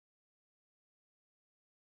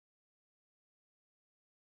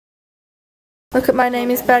Look at my name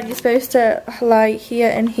is bed. You're supposed to lie here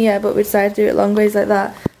and here, but we decided to do it long ways like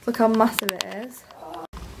that. Look how massive it is.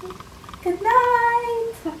 Good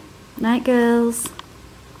night! Night, girls.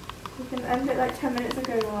 You can end it like 10 minutes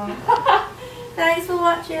ago now. Thanks for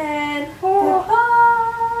watching.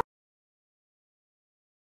 Bye.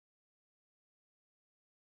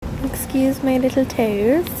 Excuse my little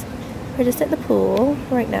toes. We're just at the pool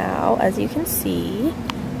right now, as you can see.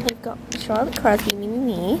 We've got Charlotte Crosby,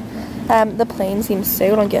 me. The plane seems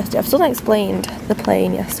so long yesterday. I've still not explained the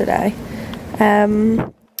plane yesterday.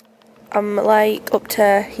 I'm like up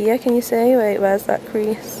to here, can you see? Wait, where's that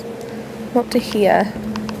crease? I'm up to here.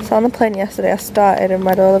 So on the plane yesterday I started and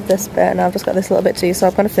read all of this bit, and I've just got this little bit too, so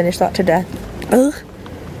I'm going to finish that today.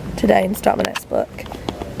 Today and start my next book.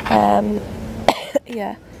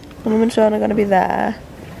 Yeah, my mum and Sean are going to be there,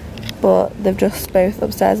 but they've just both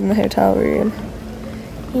upstairs in the hotel room.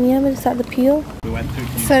 And yeah, we're just at the pool.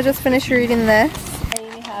 So I just finished reading this.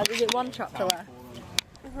 Amy has, is it one chapter left?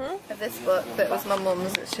 Of this book that was my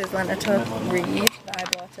mum's, that she's lent her to read, that I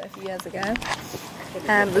bought her a few years ago.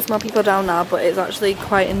 There's more people down now, but it's actually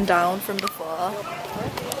quieting down from before.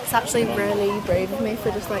 It's actually really brave of me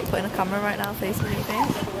for just like putting a camera right now facing anything.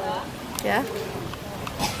 Yeah?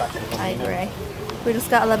 I agree. We just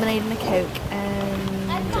got a lemonade and a Coke,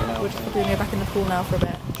 and we're just probably going to go back in the pool now for a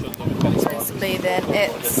bit. Just doing some bathing.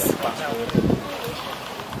 It's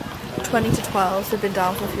 20 to 12, so we've been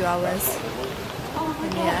down for a few hours.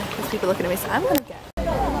 And yeah, there's people looking at me, so I'm going to get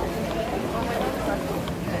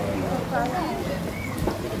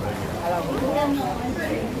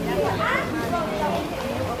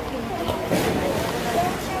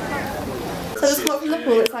So I just got from the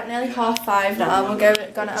pool. It's like nearly 5:30 now. I'm gonna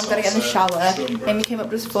get in the shower. Amy came up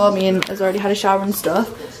just for me and has already had a shower and stuff.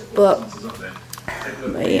 But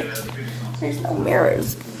wait, there's no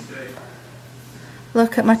mirrors.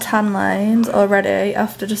 Look at my tan lines already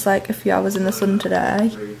after just like a few hours in the sun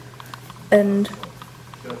today, and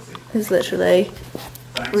it's literally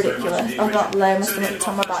ridiculous. I've got low my stomach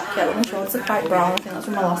on my back yet. My shorts are quite brown. I think that's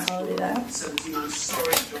from my last holiday there.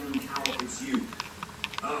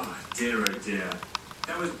 Oh dear, oh dear.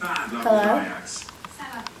 That was bad luck Hello? with Ajax.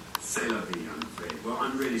 C'est la vie, I'm afraid. Well,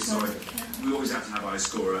 I'm really sorry. We always have to have our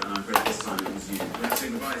scorer, and I'm afraid this time it was you. Let's say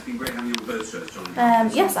goodbye. It's been great having you on both shows, John.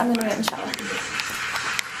 Yes, I'm gonna get in the shower.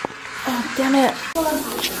 Oh, damn it. So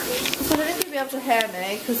I don't know if you'll be able to hear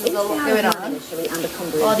me, because there's a lot going on.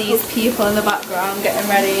 All these people in the background getting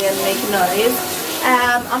ready and making noise.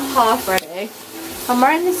 I'm half ready. I'm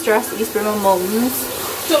wearing this dress that used to be my mum's.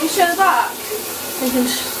 Do you want me to show the back? You can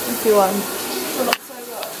if you want. It looks so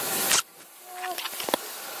good.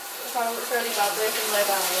 If I look really badly from my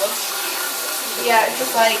bag. Yeah, it's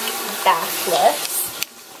just like dashless.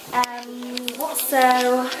 So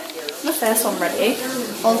the first one ready.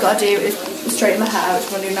 All I've got to do is straighten my hair, which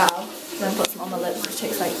I'm going to do now, and then put some on my lips, which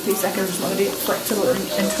takes like 2 seconds. I'm not going to do it for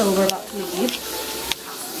until we're about to leave.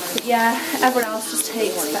 But yeah, everyone else just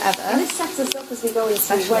takes forever. And this sets us up as we go into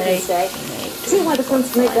Wednesday. See why the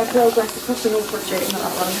fans make their progress across the North Not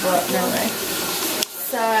that long, but no way.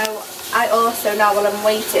 So I also, now while I'm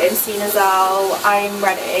waiting, seeing as how I'm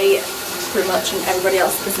ready, pretty much, and everybody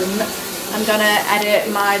else isn't, I'm gonna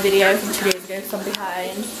edit my video from 2 days ago because I'm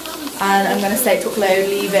behind, and I'm gonna stay to upload,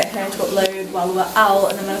 leave it here to upload while we're out,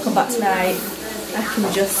 and then when I come back tonight, I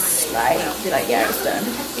can just like be like, yeah, it's done.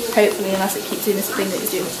 Hopefully, unless it keeps doing this thing that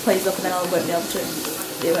it's doing, which plays up, and then I won't be able to.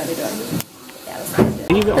 It won't be done. Yeah, that's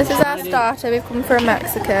nice. This is our starter. We've come for a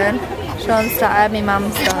Mexican. Sean's starter, my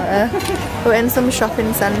mum's starter. We're in some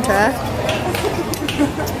shopping centre.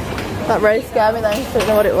 That really scared me then. I didn't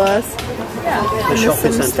know what it was. The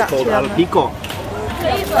shopping centre called Alpico.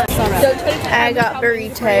 I got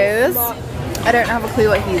burritos. I don't have a clue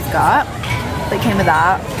what he's got. But it came with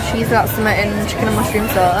that. She's got some in chicken and mushroom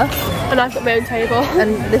sauce. And I've got my own table.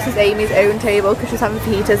 And this is Amy's own table because she's having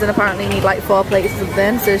fajitas and apparently need like 4 plates or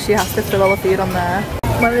something. So she has to fill all the food on there.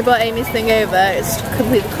 When we brought Amy's thing over, it's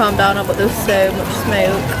completely calmed down now, but there's so much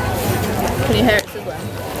smoke. Can you hear it sizzling?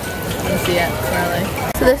 You can see it, really.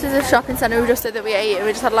 So this is a shopping centre we just did that we ate, and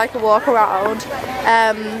we just had like a walk around.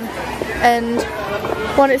 And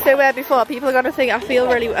when it's so weird before, people are gonna think I don't feel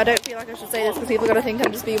like I should say this because people are gonna think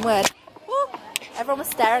I'm just being weird. Everyone was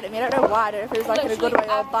staring at me. I don't know why. I don't know if it was like in a good way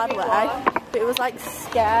or a bad way, but it was like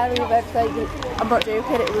scary. Like, I'm not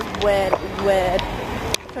joking. It was weird.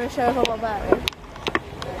 Trying to show everyone what I'm wearing.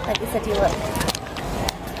 Like you said you would.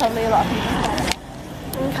 Probably a lot of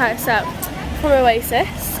people. Okay, so from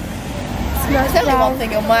Oasis. It's only one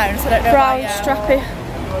thing I'm wearing, so I don't know Brown, why, strappy.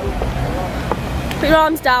 Put your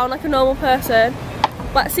arms down like a normal person.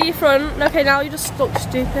 Let's see your front. Okay, now you just look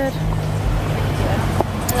stupid.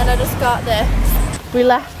 And then I just got this. We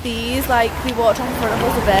left these, like we walked off in front of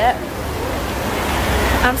us a bit.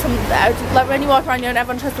 And some, like when you walk around, you know,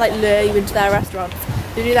 everyone tries to like lure you into their restaurants.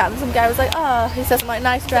 You do that and some guy was like, oh, he said something like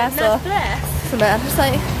nice dress or something. I'm just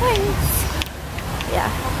like, thanks. Yeah.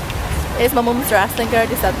 It's my mum's dress, I think I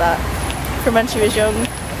already said that. From when she was young.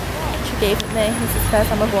 She gave it me. This is the first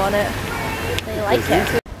time I've worn it. I like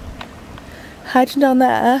it. Hiding down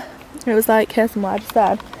there, it was like, here's some what I just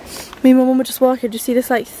said. Me and my mum were just walking, just see this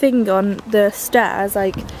like thing on the stairs,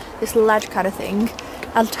 like this ledge kind of thing.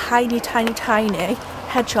 And tiny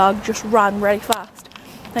hedgehog just ran really fast.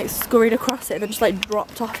 Like scurried across it and then just like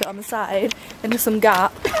dropped off it on the side into some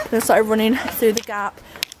gap. And then started running through the gap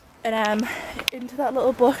and into that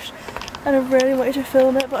little bush. And I really wanted to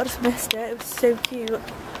film it, but I just missed it. It was so cute. It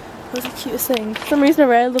was the cutest thing. For some reason I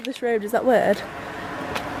really love this road. Is that weird?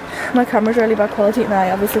 My camera's really bad quality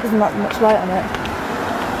tonight, obviously, because there's not much light on it.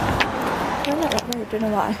 I like that road, don't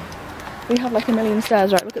know why. We have like a million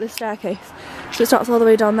stairs, right? Look at this staircase. So it starts all the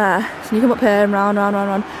way down there. So you come up here and round,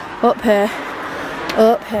 up here,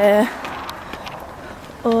 up here,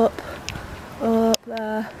 up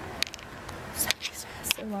there. So many stairs,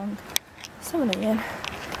 so long. So annoying.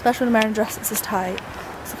 Especially when I'm wearing a dress that's this tight.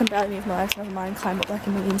 So I can barely move my legs, never mind climb up like a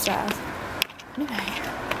million stairs. Anyway.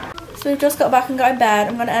 So we've just got back and got in bed.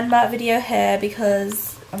 I'm going to end that video here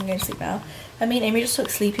because I'm going to sleep now. I mean, Amy just took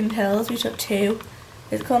sleeping pills. We took 2.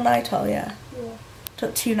 Is it called Nitol? Yeah.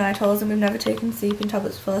 Took 2 Nitols and we've never taken sleeping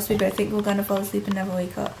tablets before, so we both think we're going to fall asleep and never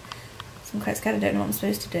wake up. So I'm quite scared. I don't know what I'm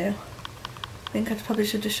supposed to do. I think I probably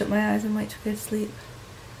should just shut my eyes and wait to go to sleep.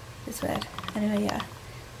 It's weird. Anyway, yeah.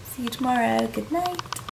 See you tomorrow. Good night.